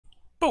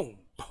Boom,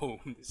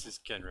 boom. This is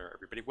Kenra,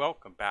 everybody.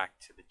 Welcome back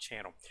to the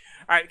channel.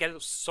 All right, we got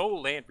a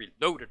Soul Land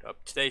Reloaded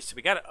up today, so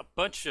we got a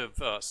bunch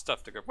of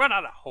stuff to go. Well,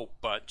 not a whole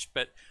bunch,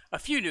 but a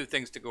few new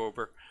things to go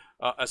over,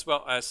 as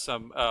well as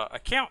some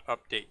account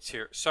updates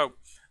here. So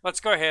let's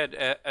go ahead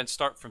and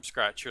start from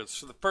scratch here.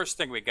 So the first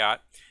thing we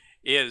got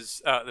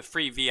is the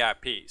free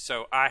VIP.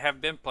 So I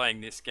have been playing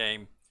this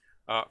game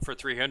for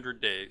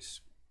 300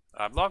 days.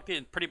 I've logged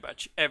in pretty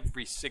much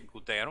every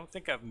single day. I don't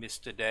think I've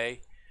missed a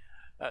day.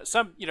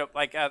 Some,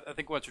 like I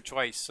think once or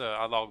twice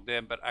I logged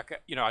in, but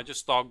I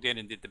just logged in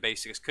and did the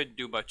basics. Couldn't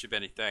do much of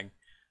anything,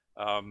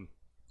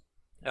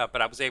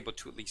 but I was able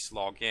to at least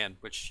log in,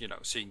 which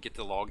so you can get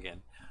the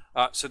login.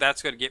 So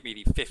that's going to get me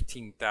the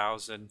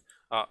 15,000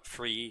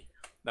 free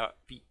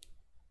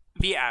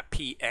VIP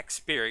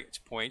experience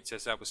points,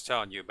 as I was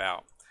telling you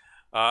about.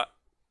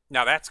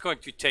 Now that's going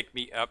to take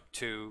me up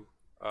to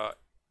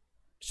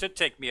should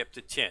take me up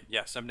to 10.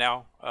 Yes, I'm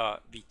now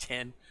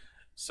V10.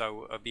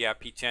 So a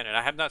VIP 10, and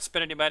I have not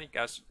spent any money,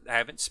 guys. I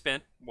haven't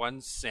spent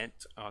 1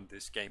 cent on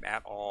this game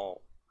at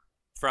all.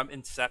 From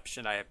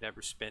inception, I have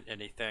never spent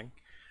anything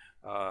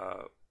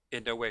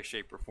in no way,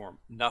 shape, or form.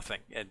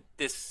 Nothing. And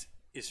this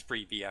is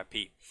free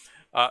VIP.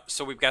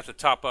 So we've got the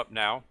top up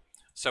now.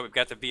 So we've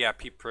got the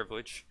VIP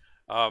privilege.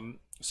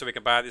 So we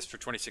can buy this for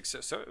 26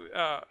 cents. So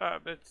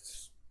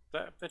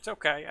it's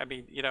okay. I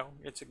mean,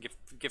 it's a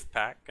gift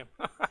pack.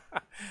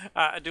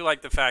 I do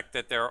like the fact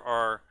that there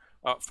are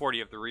 40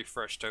 of the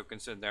refresh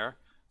tokens in there,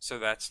 so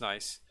that's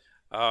nice.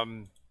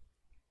 Got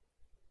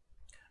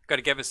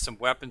to give us some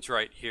weapons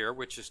right here,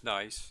 which is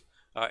nice.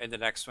 In the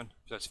next one,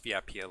 that's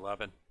VIP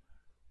 11.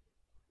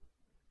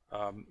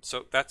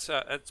 So that's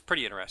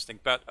pretty interesting.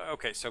 But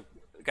okay, so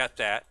got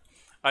that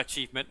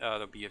achievement.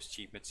 There'll be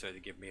achievements, so they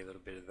give me a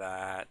little bit of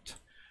that.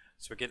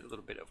 So we get a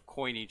little bit of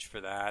coinage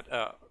for that.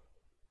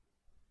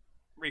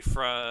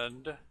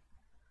 Refund.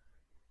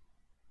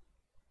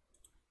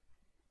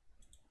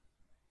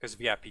 Because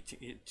VIP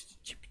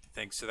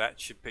thing, so that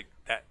should pick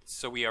that.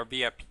 So we are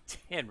VIP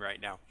 10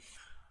 right now.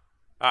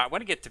 I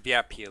want to get to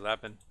VIP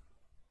 11.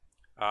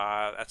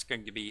 That's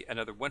going to be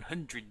another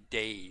 100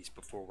 days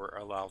before we're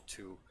allowed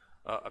to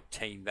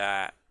obtain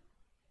that.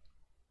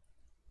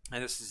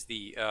 And this is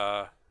the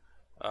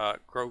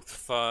growth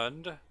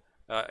fund.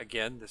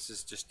 Again, this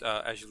is just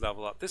as you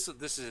level up. This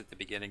is at the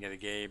beginning of the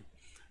game.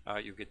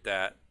 You get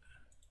that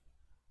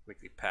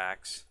weekly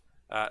packs.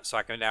 So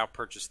I can now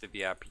purchase the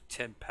VIP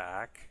 10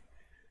 pack.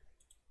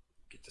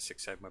 Get the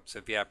 6 7 up. So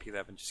VIP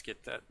 11, just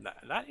get that.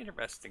 Not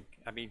interesting.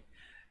 I mean,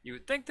 you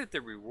would think that the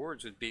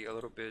rewards would be a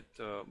little bit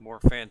more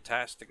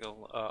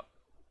fantastical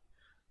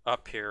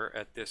up here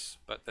at this,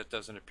 but that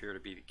doesn't appear to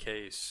be the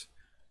case.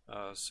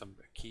 Some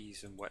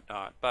keys and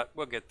whatnot, but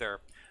we'll get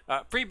there.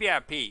 Free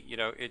VIP,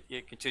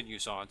 it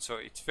continues on, so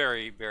it's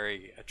very,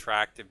 very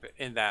attractive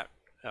in that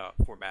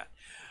format.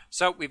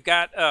 So we've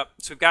got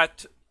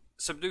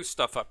some new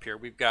stuff up here.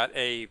 We've got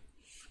a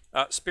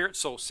Spirit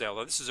Soul sale.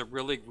 Now, this is a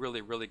really, really,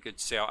 really good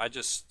sale. I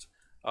just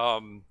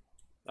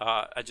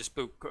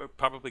booked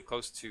probably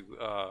close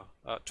to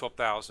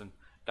 12,000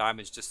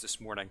 diamonds just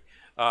this morning.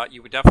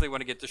 You would definitely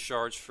want to get the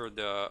shards for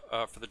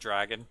the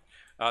dragon.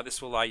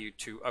 This will allow you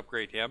to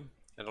upgrade him.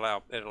 It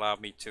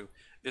allowed me to.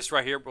 This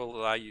right here will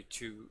allow you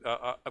to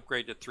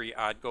upgrade the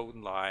 3-eyed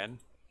golden lion.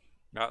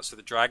 So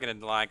the dragon and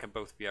the lion can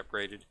both be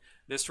upgraded.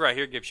 This right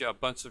here gives you a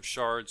bunch of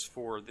shards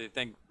for the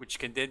thing, which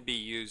can then be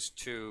used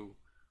to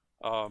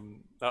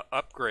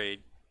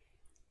upgrade.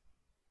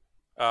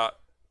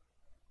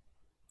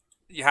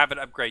 You have an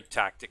upgrade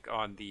tactic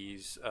on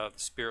these the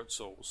Spirit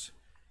Souls.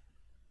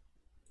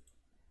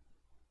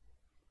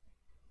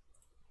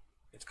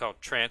 It's called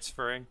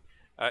transferring.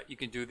 You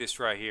can do this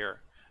right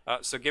here.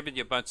 So giving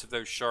you a bunch of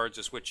those shards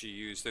is what you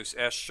use. Those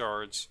S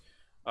shards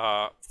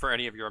for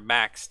any of your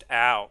maxed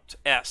out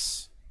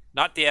S.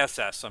 Not the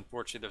SS,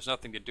 unfortunately. There's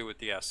nothing to do with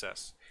the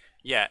SS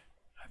yet.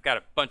 I've got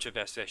a bunch of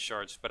SS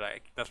shards, but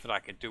nothing I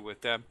can do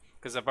with them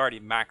because I've already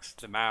maxed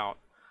them out,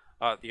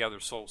 the other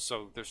souls.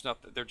 So there's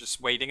nothing. They're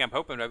just waiting. I'm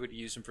hoping I would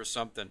use them for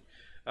something.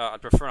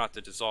 I'd prefer not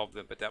to dissolve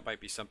them, but that might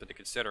be something to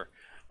consider.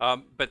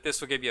 But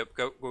this will give you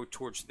go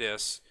towards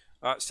this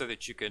so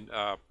that you can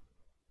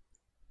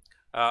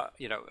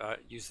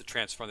use the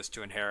transfer on this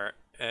to inherit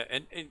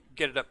and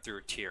get it up through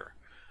a tier.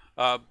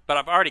 But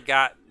I've already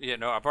got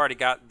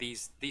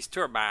these two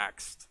are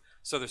maxed,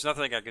 so there's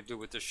nothing I can do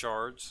with the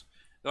shards.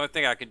 The only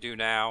thing I can do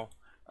now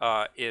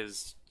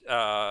is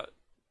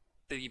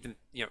even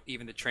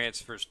the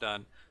transfer's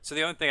done. So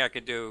the only thing I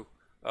could do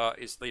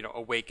is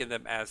awaken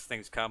them as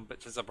things come.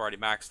 But since I've already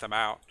maxed them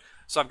out,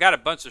 so I've got a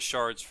bunch of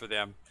shards for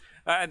them,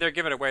 and they're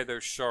giving away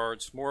those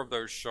shards, more of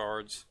those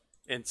shards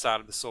inside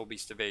of the Soul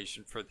Beast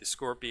Evasion for the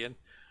Scorpion.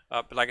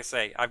 But like I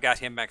say, I've got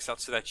him maxed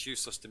out, so that's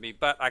useless to me.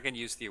 But I can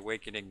use the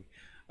Awakening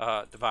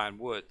Divine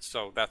Wood,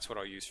 so that's what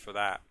I'll use for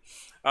that.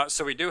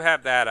 So we do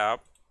have that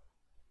up.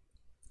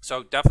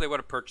 So definitely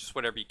want to purchase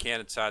whatever you can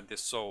inside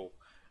this soul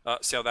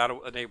sale.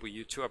 That'll enable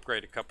you to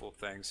upgrade a couple of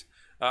things.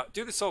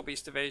 Do the Soul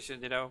Beast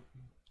Evasion.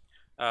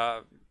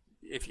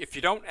 If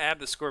you don't add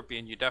the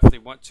Scorpion, you definitely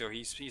want to.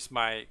 He's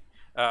my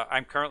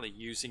I'm currently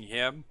using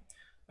him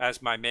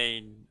as my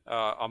main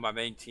on my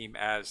main team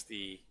as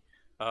the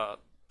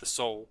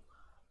soul,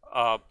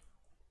 because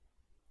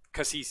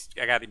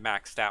I got him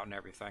maxed out and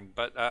everything.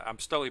 But I'm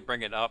slowly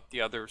bringing up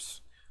the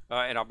others,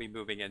 and I'll be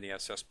moving in the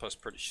SS Plus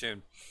pretty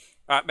soon.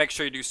 Make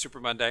sure you do Super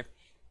Monday.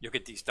 You'll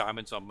get these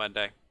diamonds on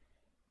Monday.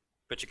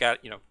 But you got,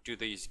 do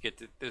these,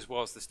 get as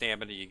well as the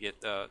stamina, you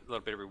get a little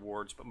bit of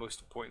rewards, but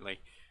most importantly,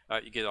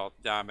 you get all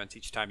the diamonds.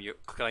 Each time you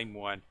claim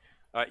one,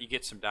 you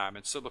get some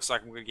diamonds. So it looks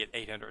like I'm going to get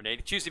 808.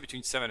 It's usually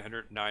between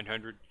 700 and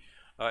 900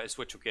 is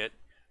what you'll get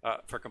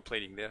for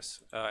completing this,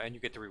 and you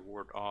get the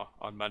reward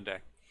on Monday.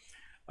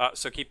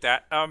 So keep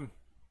that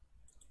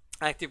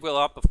active will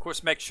up. Of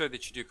course, make sure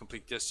that you do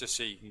complete this just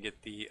so you can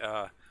get the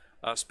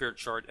spirit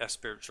shard,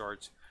 spirit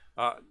shards.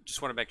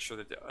 Just want to make sure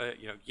that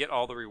get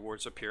all the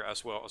rewards up here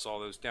as well as all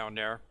those down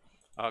there.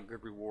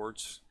 Good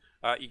rewards.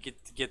 You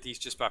get these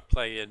just by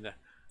playing.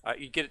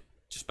 You get it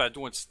just by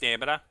doing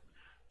stamina,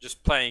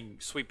 just playing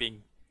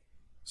sweeping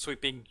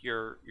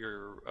your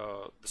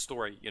the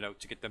story.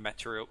 To get the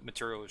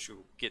materials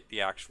you get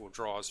the actual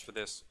draws for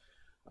this.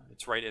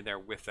 It's right in there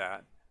with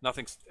that.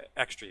 Nothing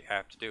extra you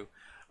have to do.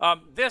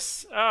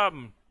 This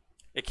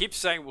it keeps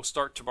saying we'll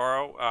start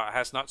tomorrow.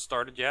 Has not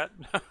started yet.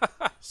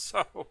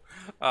 So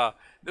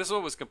this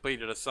one was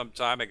completed some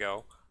time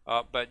ago.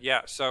 But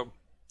yeah, so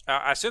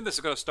I assume this is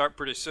going to start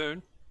pretty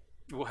soon.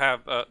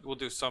 We'll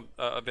do some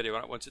a video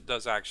on it once it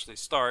does actually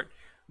start,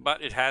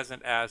 but it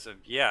hasn't as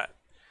of yet.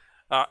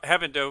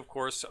 Heaven Dove, of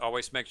course,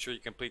 always make sure you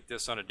complete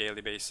this on a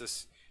daily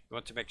basis. You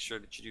want to make sure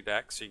that you do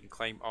that so you can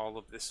claim all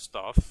of this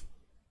stuff.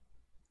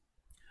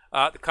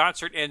 The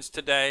concert ends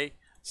today,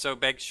 so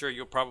make sure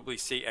you'll probably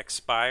see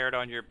expired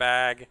on your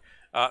bag.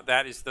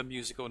 That is the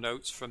musical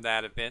notes from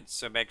that event,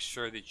 so make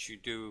sure that you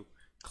do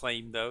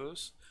claim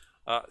those.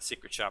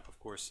 Secret shop, of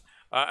course.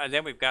 And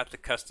then we've got the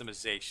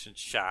customization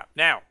shop.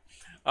 Now,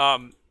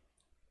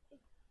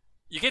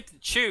 you get to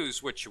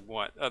choose what you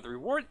want. The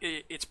reward,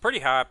 it's pretty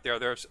high up there.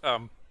 There's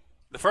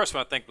the first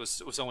one I think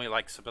was only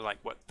like something like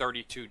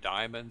 32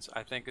 diamonds,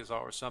 I think is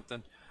all or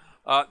something.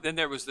 Then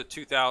there was the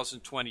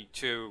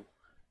 2022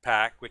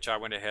 pack, which I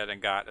went ahead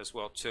and got as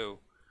well too.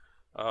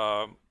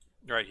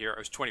 Right here, it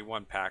was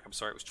 21 pack. I'm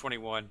sorry, it was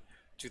 21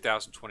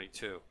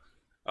 2022.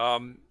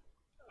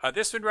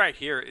 This one right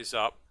here is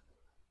up,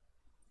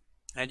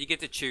 and you get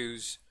to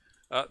choose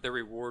the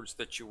rewards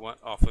that you want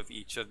off of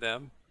each of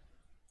them.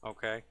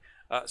 Okay,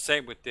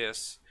 same with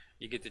this.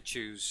 You get to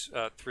choose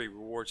 3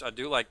 rewards. I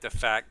do like the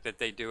fact that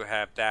they do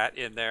have that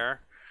in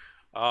there.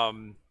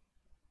 An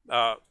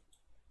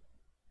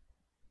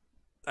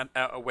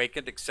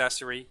awakened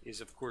accessory is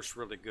of course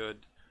really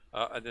good.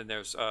 And then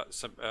there's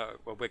some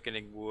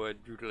awakening wood,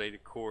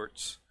 related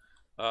quartz,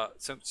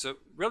 some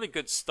really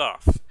good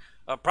stuff.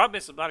 Problem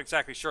is I'm not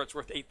exactly sure it's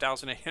worth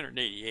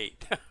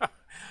 8,888.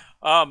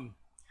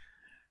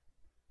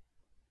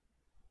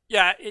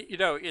 Yeah,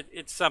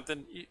 it's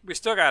something. We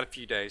still got a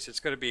few days. It's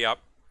going to be up.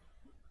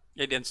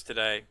 It ends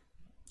today,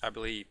 I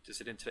believe. Does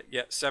it end today?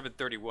 Yeah,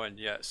 7/31.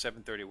 Yeah,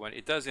 7/31.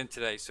 It does end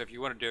today. So if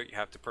you want to do it, you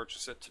have to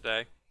purchase it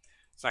today.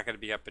 It's not going to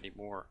be up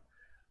anymore.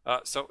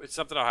 So it's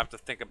something I'll have to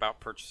think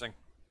about purchasing.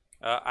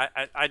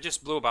 I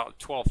just blew about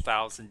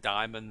 12,000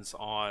 diamonds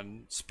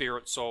on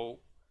Spirit Soul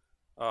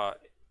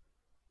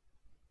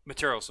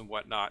materials and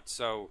whatnot,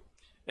 so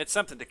it's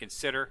something to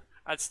consider.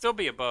 I'd still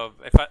be above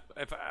if I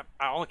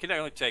can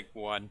only take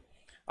one.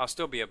 I'll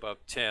still be above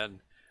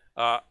 10.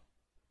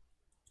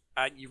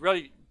 You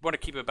really want to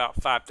keep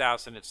about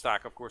 5,000 in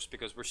stock, of course,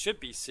 because we should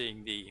be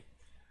seeing the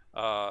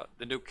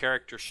new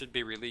character should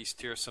be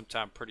released here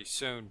sometime pretty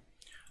soon.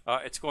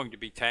 It's going to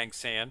be Tang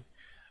San,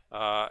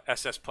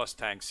 SS Plus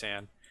Tang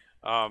San.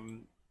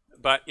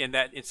 But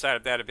inside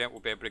of that event, we'll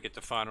be able to get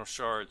the final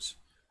shards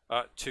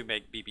to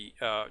make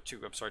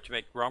to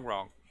make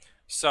Wrong.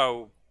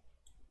 So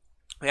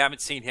we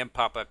haven't seen him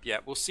pop up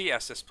yet. We'll see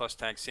SS Plus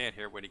Tang San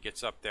here when he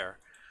gets up there.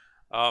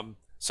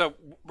 So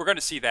we're going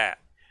to see that.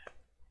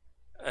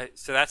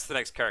 So that's the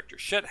next character.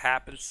 Should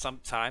happen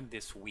sometime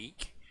this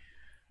week.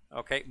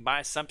 Okay, my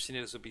assumption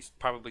is it'll be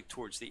probably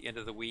towards the end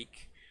of the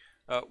week.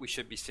 We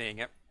should be seeing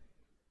it,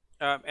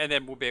 and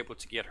then we'll be able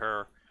to get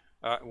her.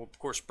 We'll of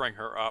course bring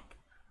her up,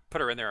 put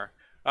her in there.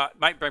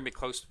 Might bring me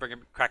close to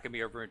cracking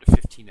me over into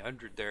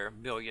 1,500 there,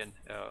 million.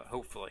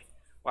 Hopefully,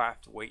 we'll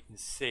have to wait and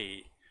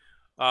see.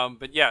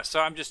 But yeah,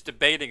 so I'm just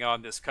debating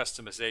on this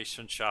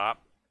customization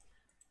shop.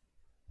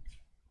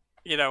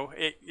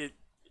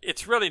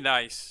 It's really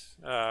nice.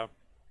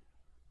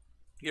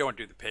 You don't want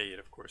to do the pay it,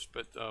 of course,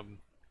 but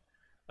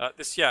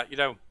this, yeah,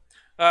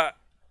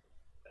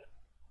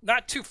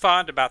 not too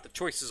fond about the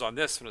choices on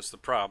this one is the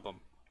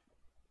problem.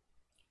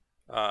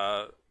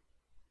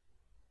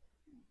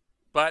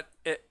 But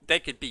they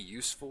could be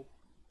useful.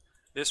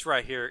 This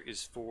right here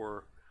is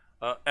for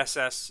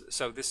SS,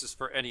 so this is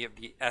for any of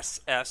the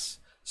SS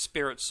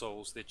spirit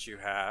souls that you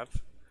have.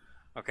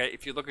 Okay,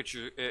 if you look at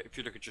your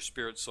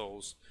spirit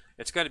souls,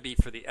 it's going to be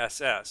for the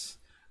SS.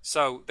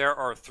 So there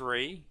are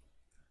 3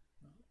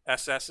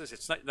 SSs.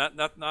 It's not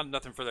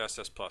nothing for the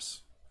SS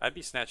Plus. I'd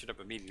be snatching up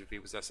immediately if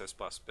it was SS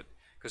Plus, but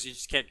because you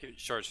just can't get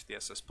charged for the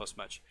SS Plus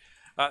much.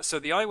 So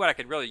the only one I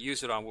could really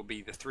use it on will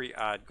be the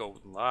 3-eyed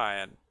Golden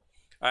Lion.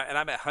 And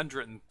I'm at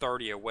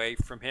 130 away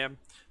from him.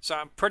 So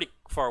I'm pretty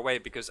far away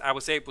because I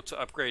was able to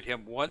upgrade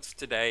him once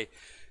today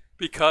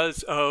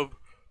because of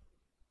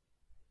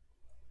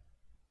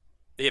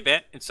the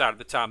event inside of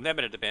the time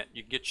limited event.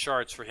 You can get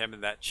shards for him in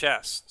that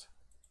chest.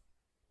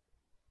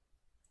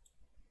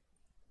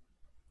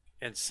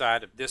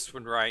 Inside of this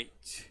one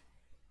right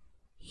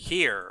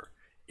here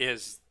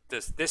is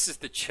this is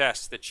the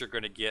chest that you're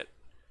going to get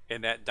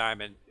in that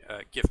diamond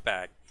gift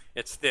bag.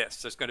 It's this.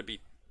 So it's going to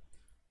be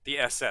the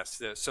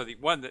SS. So the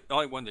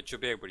only one that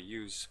you'll be able to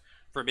use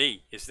for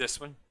me is this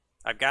one.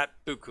 I've got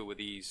buku with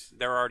these.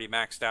 They're already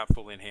maxed out,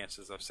 fully enhanced,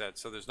 as I've said.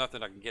 So there's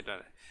nothing I can get on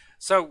it.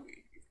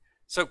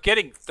 So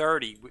getting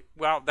 30,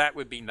 well, that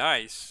would be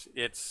nice.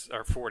 It's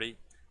or 40.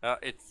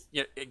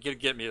 It could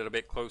get me a little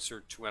bit closer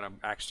to when I'm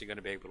actually going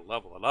to be able to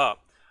level it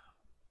up.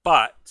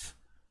 But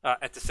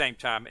at the same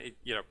time,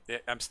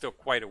 I'm still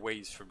quite a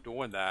ways from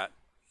doing that.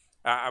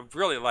 I'd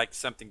really like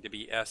something to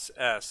be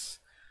SS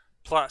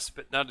plus,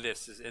 but none of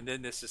this is, and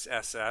then this is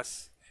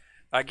SS.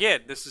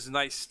 Again, this is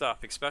nice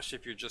stuff, especially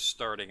if you're just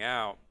starting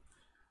out.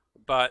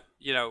 But,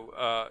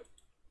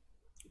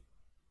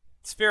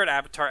 Spirit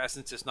Avatar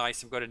Essence is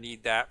nice. I'm going to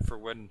need that for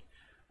when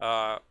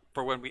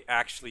we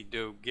actually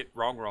do get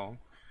wrong.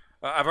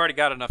 I've already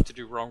got enough to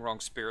do wrong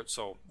Spirit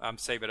Soul. I'm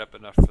saving up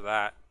enough for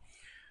that.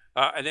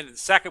 And then the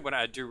second one,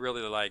 I do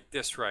really like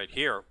this right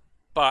here.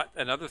 But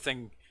another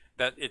thing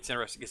that it's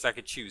interesting is I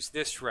could choose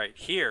this right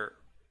here.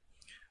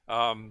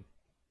 And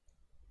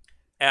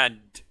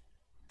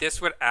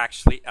this would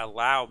actually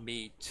allow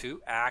me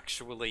to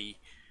actually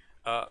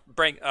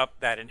bring up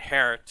that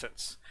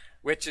inheritance,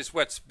 which is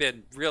what's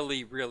been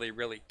really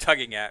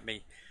tugging at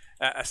me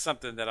as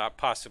something that I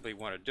possibly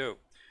want to do.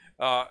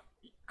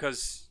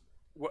 Because,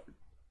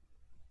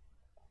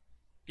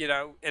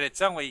 and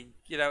it's only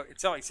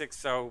 6,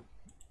 so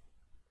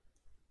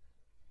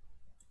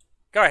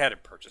go ahead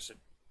and purchase it.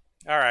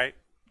 All right.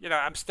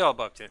 I'm still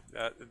above 10.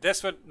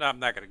 This one, no, I'm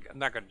not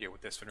gonna deal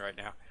with this one right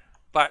now.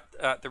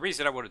 But the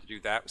reason I wanted to do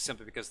that was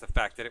simply because of the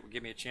fact that it would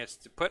give me a chance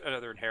to put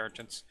another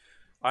inheritance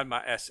on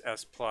my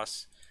SS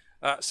Plus.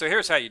 So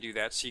here's how you do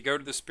that. So you go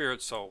to the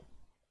Spirit Soul.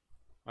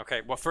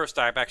 Okay, well first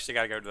I've actually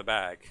got to go to the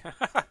bag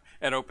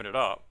and open it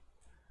up.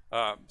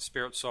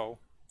 Spirit Soul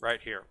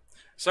right here.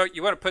 So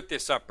you want to put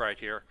this up right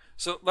here.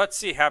 So let's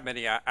see how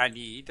many I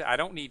need. I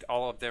don't need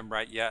all of them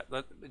right yet.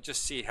 Let's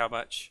just see how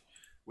much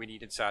we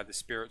need inside the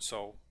Spirit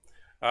Soul.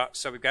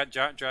 So we've got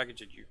Giant Dragon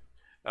Jinju.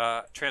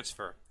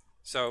 Transfer.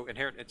 So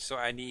inheritance. So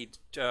I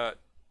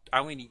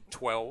only need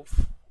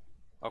 12.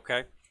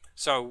 Okay.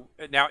 So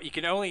now you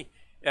can only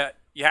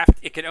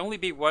it can only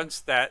be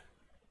ones that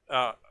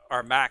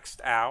are maxed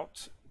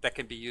out that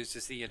can be used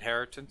as the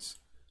inheritance.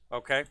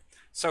 Okay.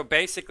 So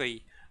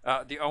basically,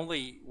 the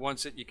only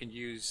ones that you can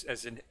use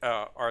as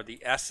are the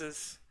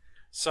S's.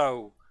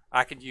 So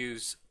I can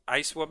use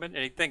Ice Woman.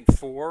 Anything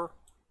 4.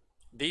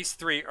 These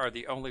 3 are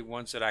the only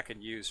ones that I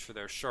can use for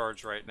their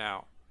shards right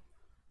now.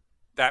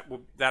 That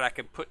I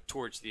can put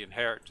towards the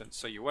inheritance.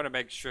 So you want to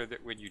make sure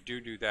that when you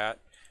do that,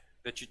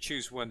 that you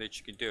choose one that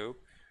you can do.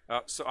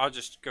 So I'll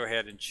just go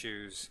ahead and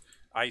choose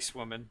Ice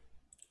Woman.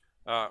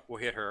 We'll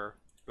hit her.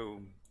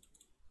 Boom.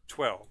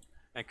 12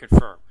 and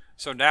confirm.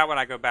 So now when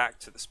I go back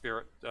to the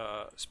Spirit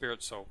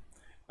Soul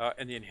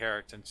and the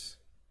inheritance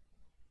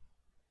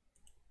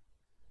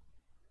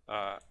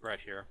right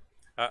here,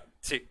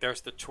 see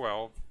there's the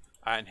 12.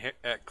 I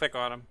click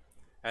on them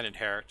and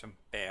inherit them.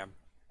 Bam.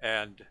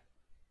 And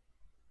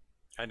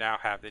I now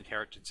have the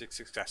inheritance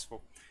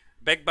successful.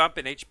 Big bump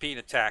in HP and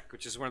attack,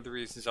 which is one of the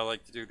reasons I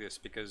like to do this,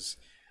 because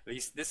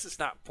this is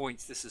not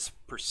points, this is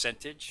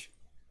percentage.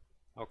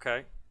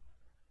 Okay.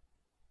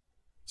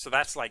 So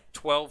that's like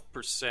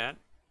 12%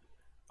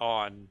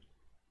 on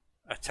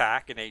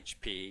attack and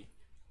HP,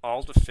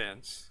 all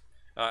defense,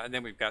 and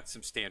then we've got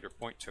some standard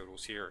point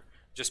totals here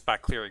just by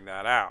clearing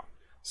that out.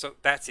 So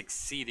that's an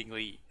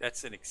exceedingly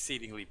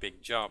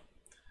big jump.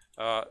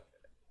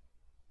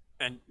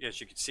 And as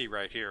you can see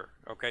right here,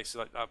 okay,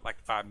 so like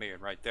 5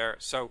 million right there.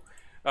 So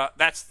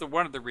that's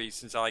one of the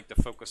reasons I like to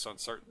focus on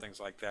certain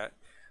things like that.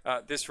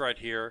 This right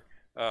here,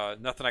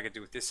 nothing I can do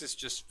with this. Is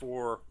just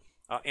for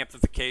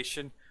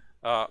amplification,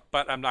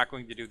 but I'm not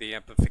going to do the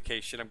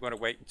amplification. I'm going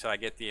to wait until I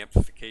get the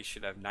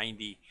amplification of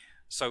 90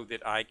 so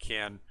that I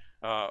can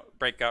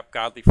break up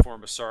Godly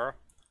Form of Sora.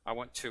 I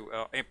want to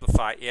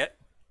amplify it.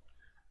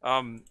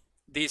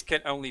 These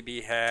can only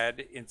be had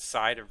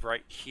inside of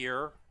right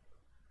here.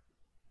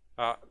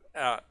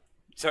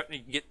 Certainly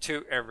you can get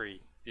 2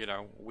 every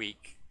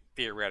week,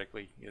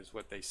 theoretically, is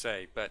what they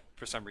say, but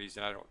for some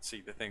reason I don't see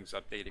the things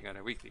updating on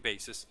a weekly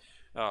basis.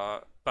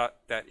 But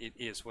that it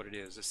is what it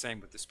is. The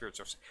same with the Spirit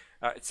Source.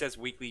 It says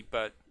weekly,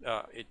 but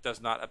it does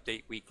not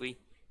update weekly.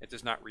 It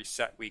does not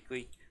reset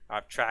weekly.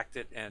 I've tracked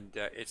it, and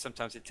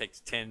sometimes it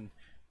takes 10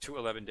 to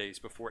 11 days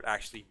before it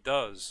actually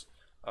does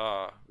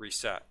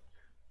reset.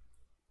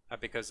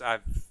 Because I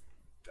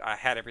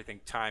had everything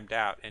timed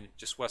out and it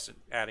just wasn't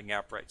adding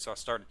up right, so I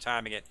started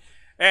timing it,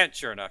 And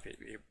sure enough, it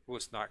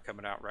was not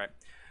coming out right.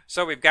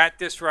 So we've got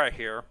this right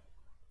here.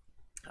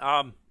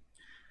 Got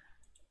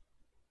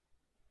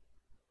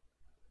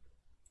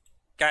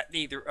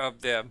neither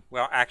of them.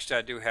 Well, actually,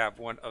 I do have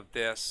one of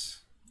this.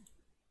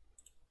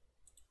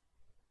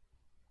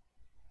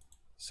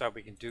 So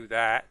we can do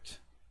that.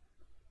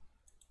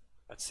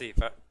 Let's see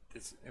if I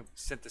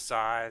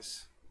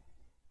synthesize.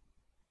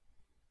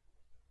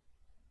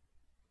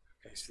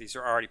 Okay, so these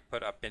are already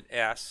put up in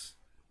S.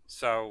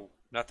 So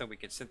nothing we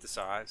can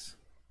synthesize.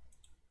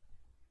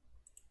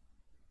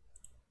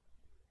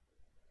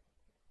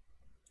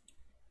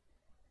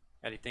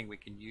 Anything we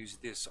can use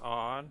this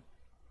on?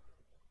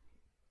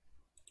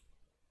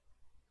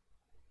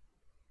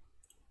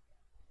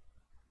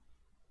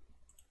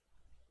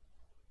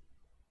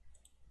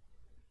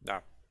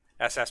 No.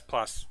 SS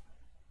Plus.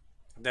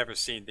 I've never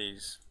seen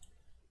these.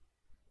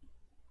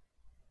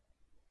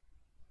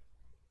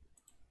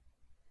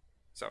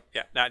 So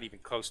yeah, not even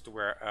close to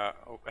where.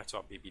 Oh, that's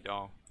all BB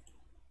Dong.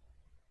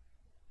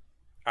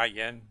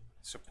 IN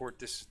support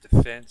this is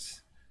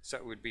defense, so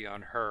it would be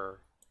on her.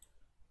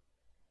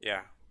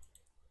 Yeah.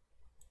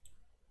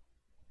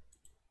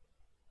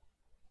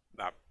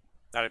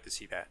 Not able to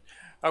see that.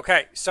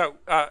 Okay, so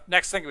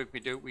next thing we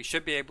can do, we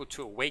should be able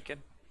to awaken.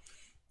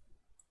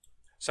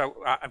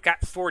 So I've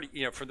got 40,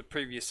 you know, from the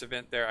previous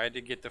event there, I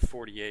did get to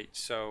 48.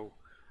 So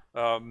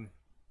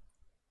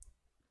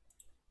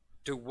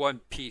do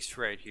one piece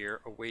right here,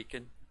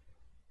 awaken.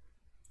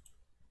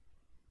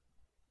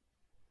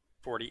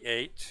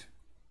 48.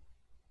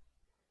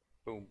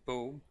 Boom,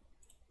 boom.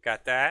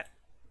 Got that.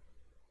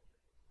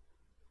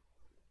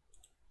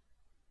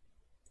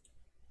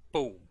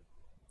 Boom.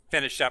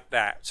 Finish up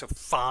that. So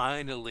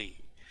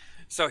finally.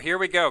 So here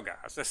we go,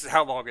 guys. This is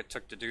how long it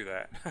took to do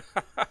that.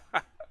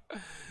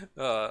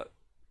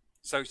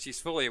 So she's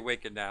fully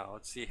awakened now.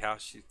 Let's see how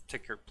she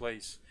took her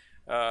place.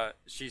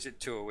 She's at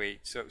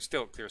 208, so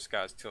still clear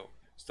skies till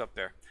up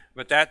there.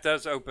 But that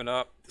does open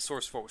up the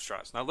source focus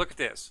shots. Now look at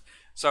this.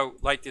 So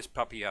light this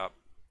puppy up.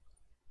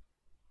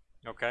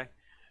 Okay.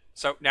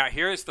 So now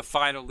here is the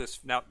final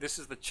list. Now this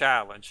is the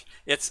challenge.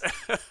 It's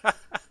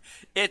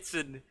it's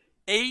an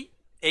 80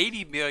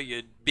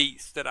 million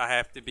beast that I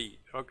have to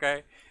beat.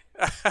 Okay.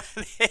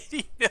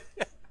 80 million.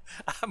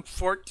 I'm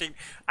 14.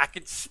 I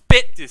can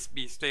spit this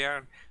beast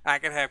down. I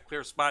can have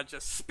clear spot,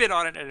 just spit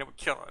on it and it will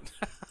kill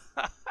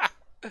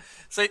it.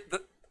 So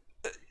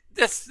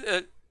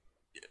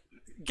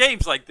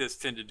games like this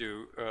tend to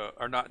do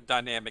are not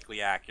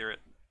dynamically accurate.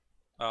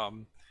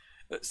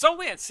 Soul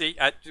Lance,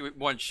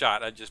 one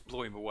shot, I just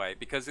blew him away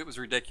because it was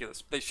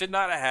ridiculous. They should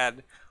not have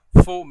had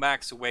full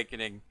max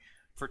awakening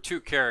for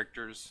two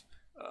characters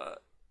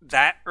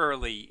that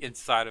early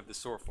inside of the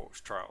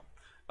Sorfolk's trial.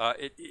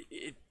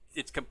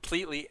 It's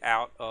completely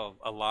out of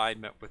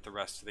alignment with the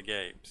rest of the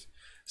games.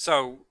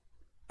 So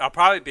I'll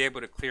probably be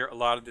able to clear a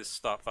lot of this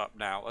stuff up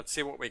now. Let's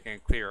see what we can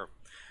clear.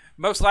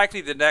 Most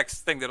likely the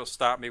next thing that'll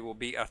stop me will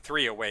be a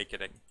 3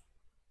 awakening.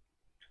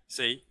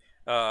 See?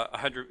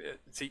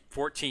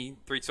 14,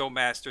 3 Soul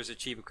Masters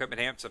achieve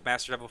equipment amps of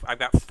master level. I've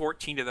got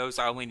 14 of those.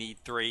 I only need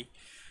 3.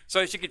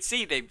 So as you can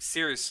see, they've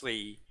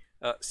seriously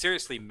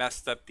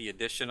messed up the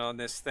addition on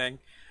this thing.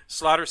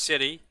 Slaughter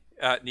City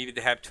needed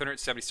to have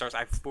 270 stars. I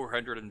have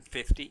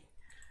 450.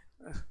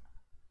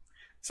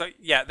 So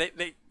yeah,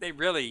 they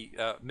really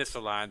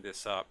misaligned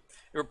this up.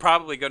 We're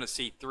probably going to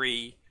see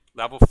 3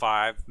 level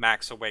 5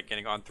 max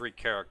awakening on 3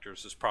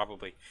 characters is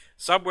probably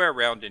somewhere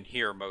around in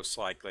here, most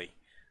likely.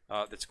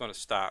 That's going to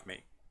stop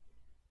me.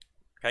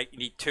 Okay, you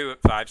need 2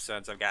 at 5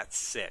 suns. I've got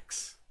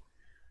 6.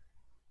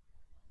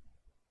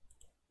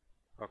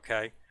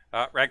 Okay,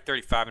 rank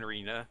 35 in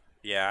arena.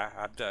 Yeah,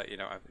 I've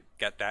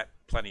got that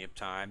plenty of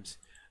times.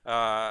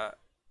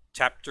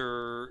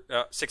 Chapter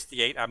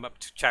 68. I'm up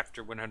to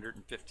chapter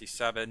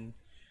 157.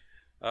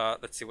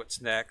 Let's see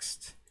what's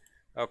next.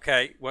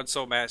 Okay, 1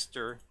 Soul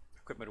Master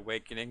equipment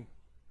awakening.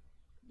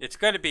 It's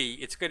going to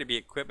be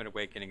equipment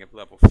awakening of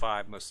level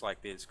 5 most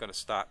likely. It's going to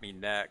stop me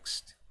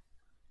next.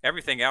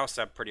 Everything else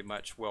I'm pretty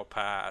much well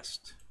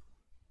past.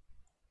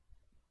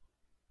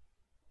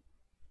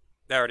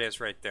 There it is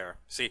right there.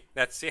 See,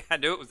 I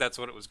knew that's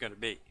what it was going to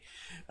be.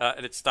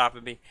 And it's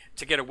stopping me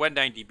to get a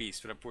 190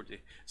 beast, but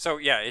unfortunately. So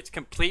yeah, it's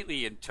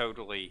completely and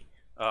totally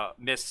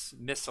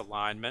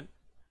misalignment.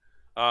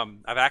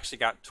 I've actually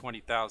got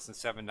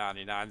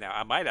 20,799 now.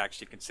 I might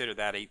actually consider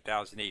that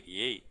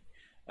 8,088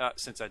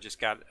 since I just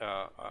got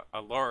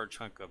a large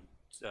chunk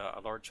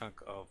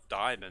of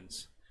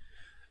diamonds.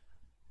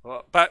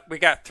 Well, but we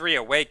got 3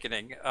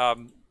 awakening.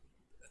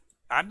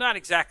 I'm not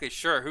exactly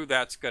sure who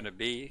that's going to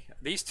be.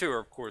 These two,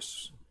 of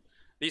course,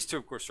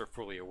 are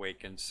fully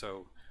awakened.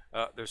 So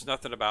there's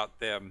nothing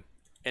about them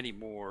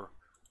anymore.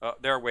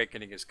 Their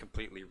awakening is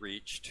completely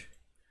reached,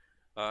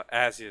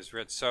 as is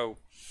Red. So,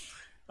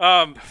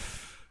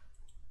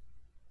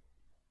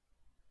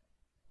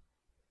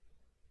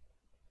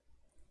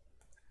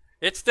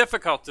 it's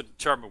difficult to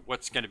determine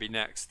what's going to be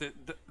next.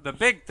 The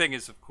big thing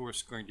is, of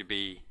course, going to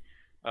be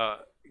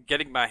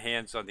getting my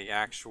hands on the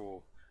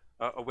actual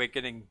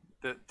awakening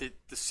the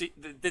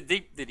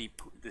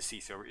sea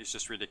silver is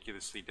just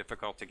ridiculously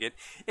difficult to get.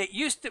 It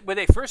used to when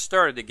they first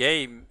started the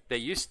game. They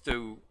used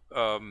to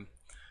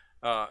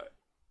uh,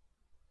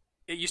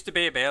 it used to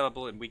be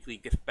available in weekly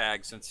gift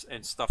bags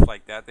and stuff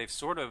like that. They've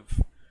sort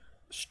of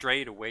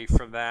strayed away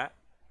from that.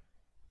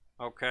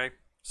 Okay,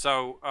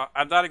 so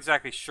I'm not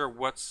exactly sure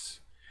what's.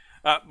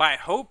 My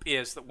hope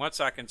is that once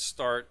I can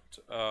start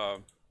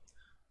no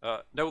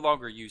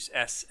longer use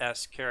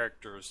SS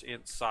characters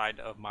inside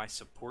of my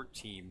support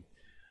team,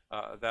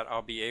 that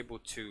I'll be able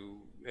to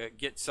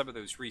get some of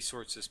those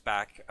resources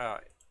back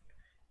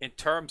in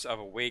terms of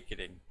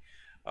awakening,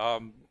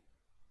 um,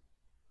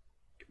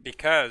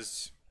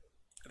 because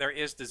there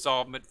is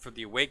dissolvement for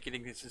the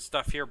awakenings and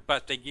stuff here,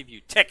 but they give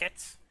you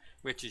tickets,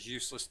 which is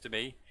useless to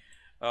me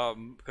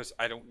because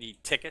I don't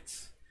need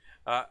tickets,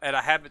 and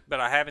I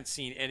haven't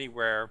seen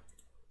anywhere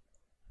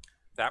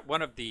that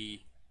one of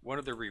the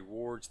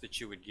rewards that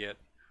you would get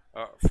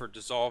for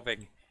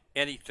dissolving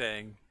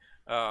anything.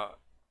 Uh,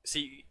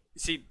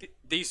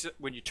 these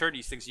when you turn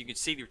these things, you can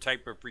see the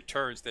type of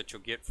returns that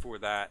you'll get for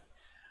that.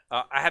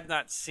 I have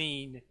not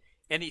seen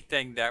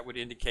anything that would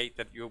indicate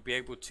that you'll be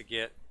able to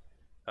get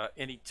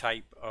any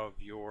type of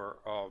your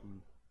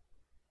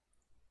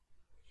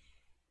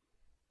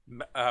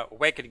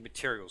awakening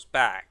materials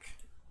back.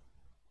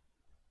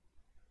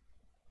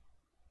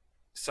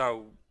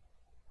 So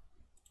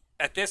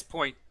at this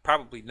point,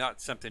 probably not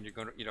something you're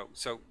going to,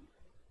 so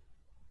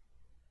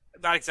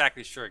not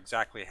exactly sure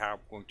exactly how I'm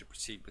going to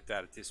proceed with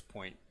that at this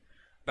point,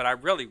 but I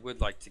really would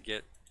like to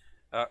get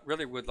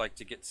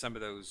some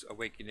of those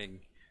awakening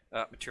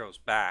materials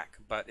back,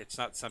 but it's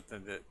not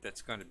something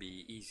that's going to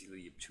be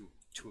easily to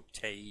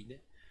obtain.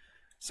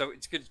 So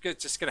it's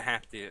just going to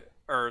have to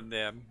earn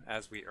them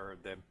as we earn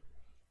them.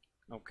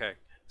 Okay,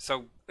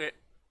 so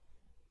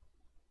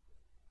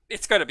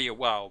it's going to be a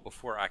while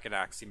before I can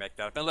actually make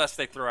that up, unless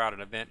they throw out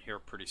an event here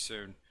pretty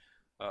soon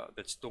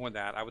that's doing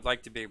that. I would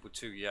like to be able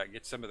to, yeah,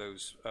 get some of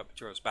those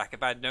materials back.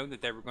 If I'd known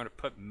that they were going to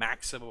put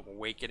maximum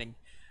awakening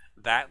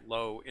that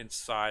low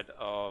inside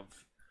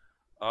of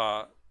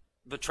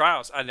the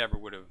trials, I never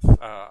would have.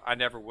 I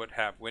never would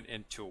have went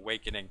into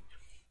awakening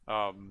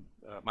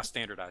my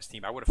standardized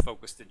team. I would have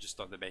focused it just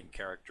on the main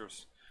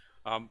characters,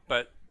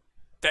 but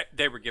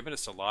they were giving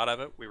us a lot of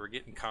it. We were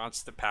getting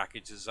constant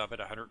packages of it,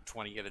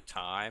 120 at a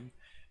time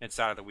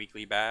inside of the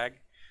weekly bag.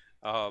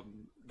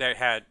 They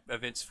had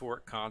events for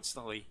it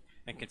constantly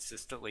and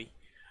consistently.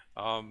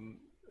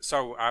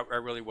 So I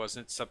really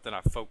wasn't something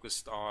I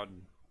focused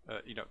on,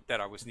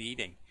 that I was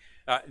needing.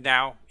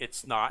 Now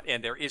it's not,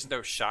 and there is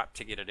no shop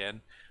to get it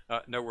in.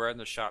 Nowhere in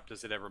the shop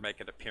does it ever make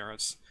an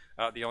appearance.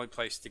 The only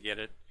place to get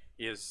it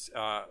is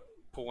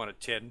pulling a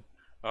tin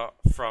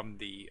from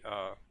the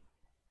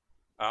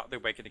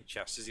awakening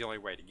chest is the only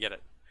way to get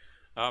it.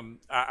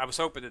 I was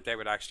hoping that they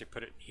would actually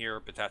put it in here,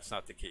 but that's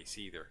not the case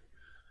either.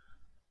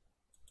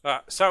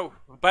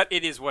 But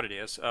it is what it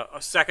is.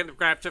 A second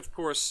grant, of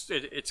course,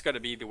 it's going to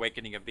be the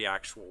awakening of the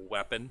actual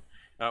weapon.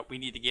 We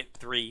need to get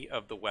 3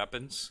 of the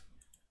weapons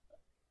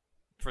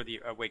for the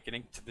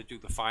awakening to do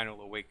the final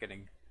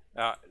awakening.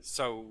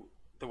 So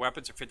the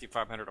weapons are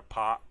 5,500 a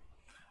pop.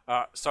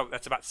 So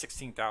that's about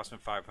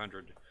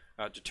 16,500,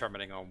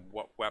 determining on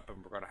what weapon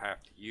we're going to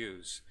have to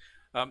use.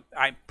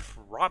 I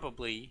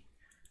probably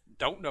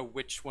don't know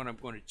which one I'm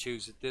going to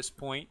choose at this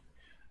point.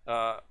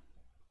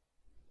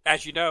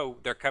 As you know,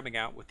 they're coming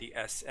out with the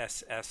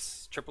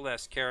SSS Triple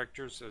S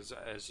characters,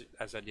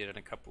 as I did in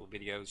a couple of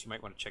videos. You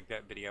might want to check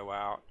that video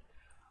out.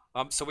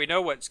 So we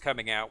know what's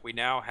coming out. We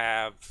now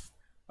have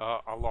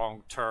a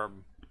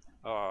long-term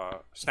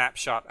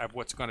snapshot of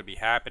what's going to be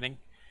happening.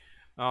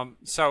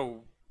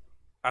 So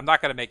I'm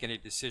not going to make any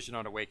decision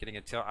on Awakening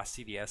until I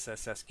see the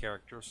SSS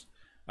characters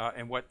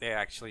and what they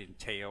actually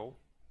entail.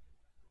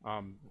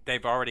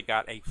 They've already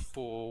got a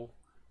full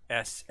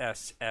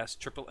SSS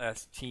Triple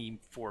S team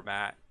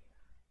format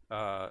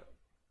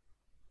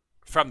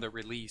from the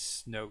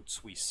release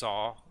notes we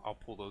saw. I'll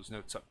pull those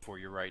notes up for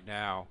you right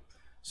now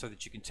so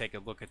that you can take a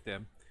look at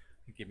them.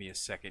 Give me a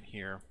second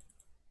here.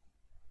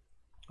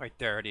 Right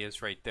there it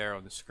is, right there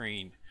on the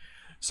screen.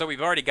 So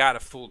we've already got a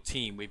full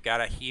team. We've got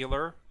a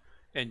healer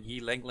and Yi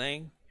Ling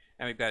Ling,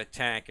 and we've got a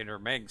tank and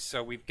Ermeng.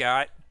 So we've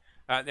got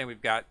then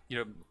we've got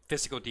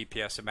physical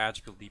DPS and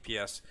magical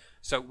DPS.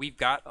 So we've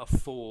got a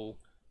full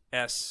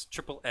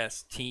Triple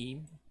S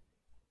team.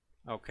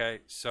 Okay,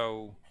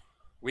 so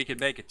we can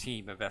make a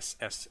team of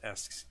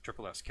SSS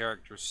Triple S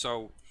characters.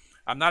 So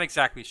I'm not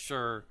exactly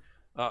sure.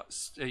 I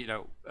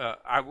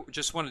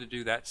just wanted to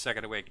do that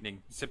second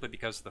awakening simply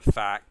because of the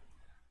fact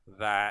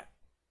that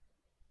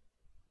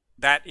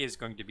that is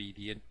going to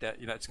be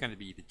that's going to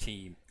be the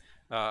team.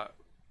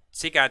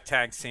 Sea God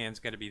Tag Sand is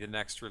going to be the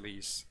next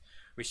release.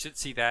 We should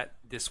see that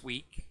this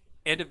week,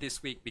 end of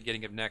this week,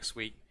 beginning of next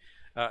week.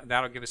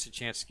 That'll give us a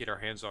chance to get our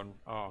hands on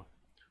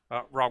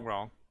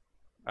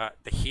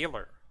the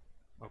healer.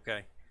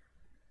 Okay,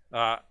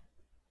 got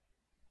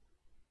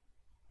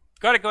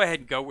to go ahead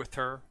and go with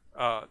her.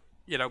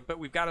 But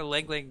we've got a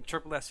Ling Ling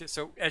Triple S.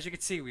 So as you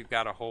can see, we've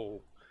got a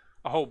whole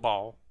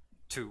ball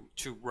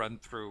to run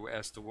through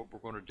as to what we're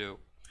going to do.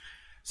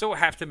 So we'll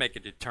have to make a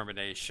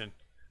determination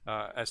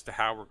as to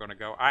how we're going to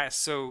go. I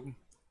assume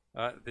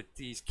that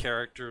these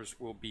characters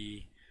will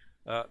be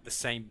the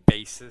same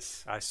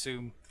basis. I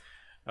assume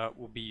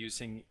we'll be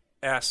using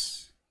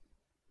S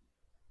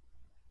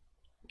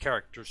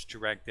characters to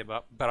rank them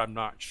up, but I'm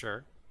not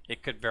sure.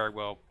 It could very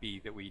well be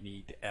that we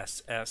need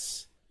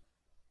SS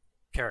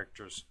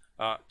characters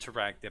to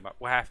rank them up.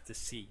 We'll have to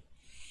see.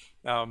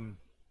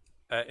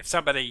 If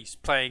somebody's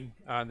playing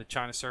on the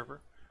China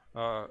server,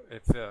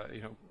 if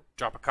you know,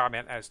 drop a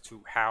comment as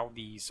to how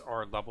these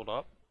are leveled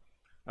up.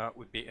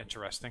 Would be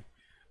interesting.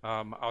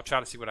 I'll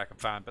try to see what I can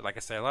find, but like I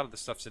say, a lot of the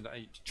stuff's in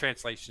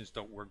translations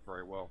don't work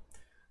very well.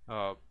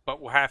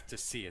 But we'll have to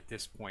see at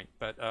this point.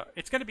 But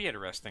it's going to be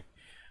interesting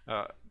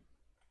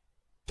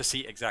to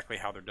see exactly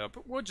how they're done.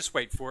 But we'll just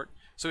wait for it.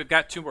 So we've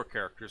got 2 more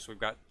characters. We've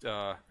got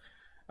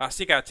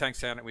Seagod, Tang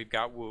San, and we've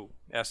got Wu,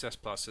 SS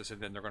pluses, and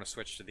then they're going to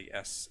switch to the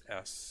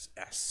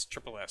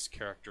triple S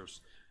characters,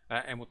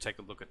 and we'll take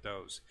a look at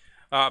those.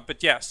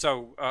 But yeah,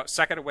 so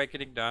Second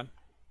Awakening done.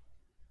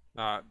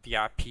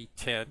 VIP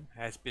 10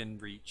 has been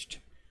reached,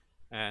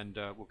 and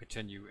we'll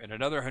continue in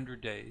another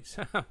 100 days.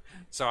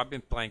 So I've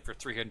been playing for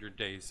 300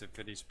 days if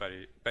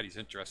anybody's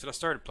interested. I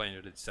started playing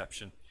at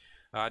Inception.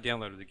 I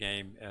downloaded the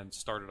game and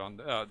started on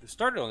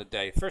the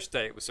day. First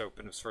day it was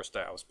open. It was the first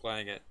day I was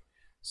playing it.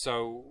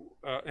 So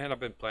and I've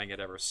been playing it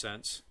ever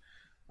since.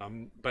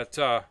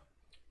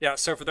 Yeah.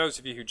 So for those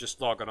of you who just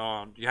logging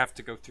on, you have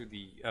to go through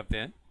the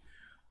event,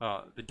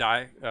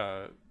 the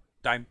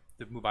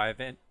Mumbai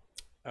event.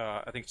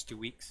 I think it's 2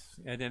 weeks,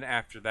 and then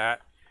after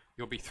that,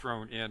 you'll be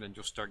thrown in and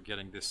you'll start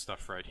getting this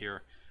stuff right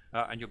here,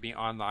 and you'll be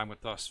online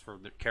with us for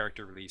the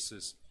character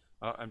releases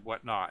and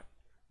whatnot.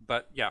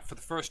 But yeah, for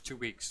the first 2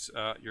 weeks,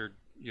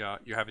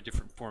 you have a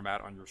different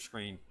format on your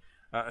screen,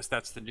 as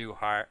that's the new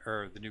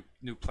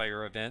new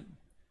player event,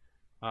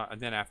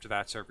 and then after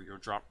that's over, you'll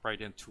drop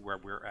right into where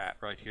we're at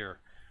right here,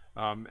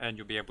 and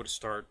you'll be able to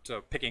start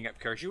picking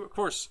up characters. You, of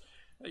course,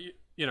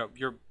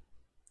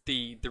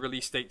 the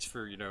release dates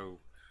for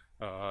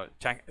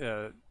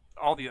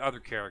all the other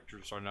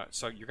characters are not,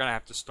 so you're gonna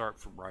have to start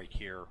from right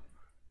here.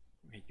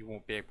 You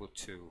won't be able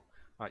to.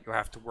 You'll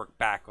have to work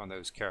back on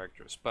those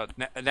characters, but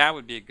now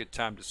would be a good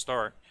time to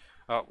start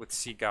with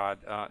Seagod,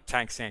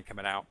 Tang San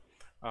coming out,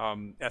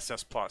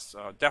 SS Plus,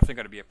 definitely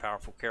going to be a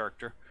powerful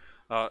character.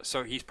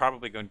 So he's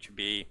probably going to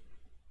be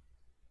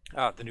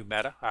the new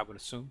meta, I would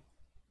assume,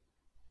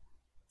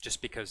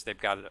 just because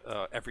they've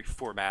got every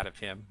format of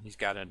him. He's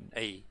got an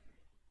A,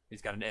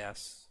 he's got an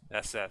S,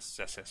 SS,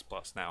 SS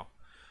Plus now.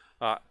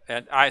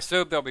 And I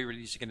assume they'll be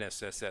releasing an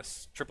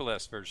triple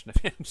S version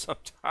of him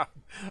sometime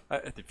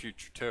in the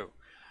future too.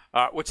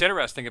 What's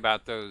interesting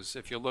about those,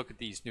 if you look at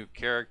these new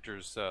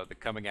characters that are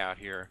coming out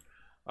here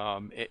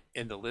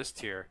in the list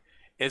here,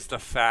 is the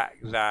fact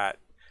that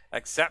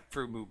except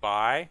for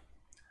Mumbai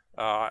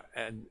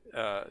and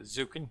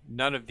Zukin,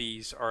 none of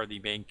these are the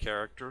main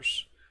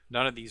characters.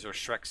 None of these are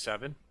Shrek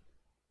 7,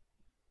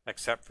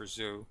 except for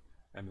Zhu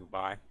and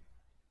Mumbai.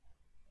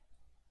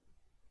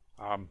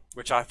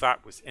 Which I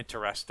thought was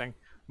interesting.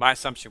 My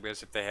assumption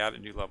was if they had a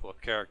new level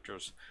of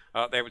characters,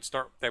 they would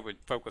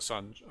focus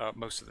on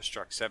most of the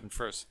Shrek 7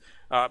 first.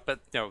 But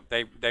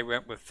they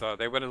went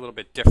a little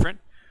bit different.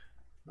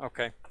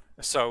 Okay,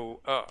 so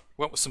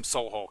went with some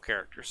Soul Hole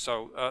characters.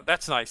 So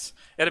that's nice.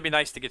 It'd be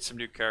nice to get some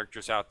new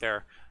characters out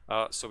there,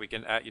 so we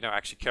can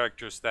actually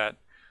characters that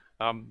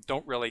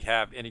don't really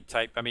have any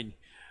type. I mean,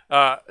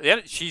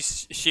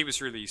 she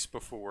was released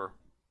before.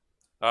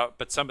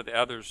 But some of the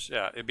others,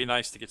 yeah, it'd be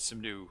nice to get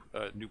some new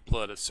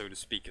blood, so to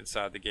speak,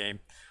 inside the game.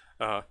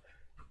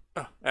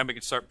 And we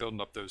can start building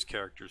up those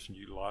characters and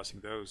utilizing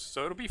those.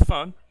 So it'll be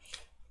fun.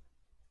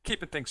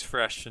 Keeping things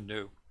fresh and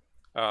new.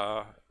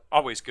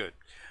 Always good.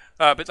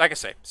 But like I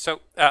say,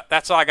 so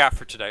that's all I got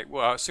for today.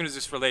 Well, as soon as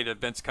this related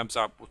events comes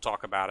up, we'll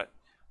talk about it.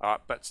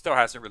 But still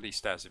hasn't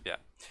released as of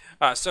yet.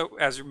 So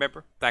as you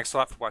remember, thanks a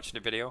lot for watching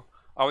the video.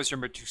 Always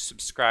remember to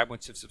subscribe.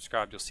 Once you've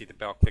subscribed, you'll see the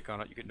bell. Click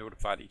on it. You get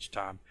notified each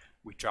time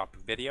we drop a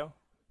video.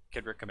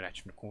 Kid Rick coming at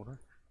you from the corner,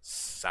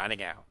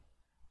 signing out.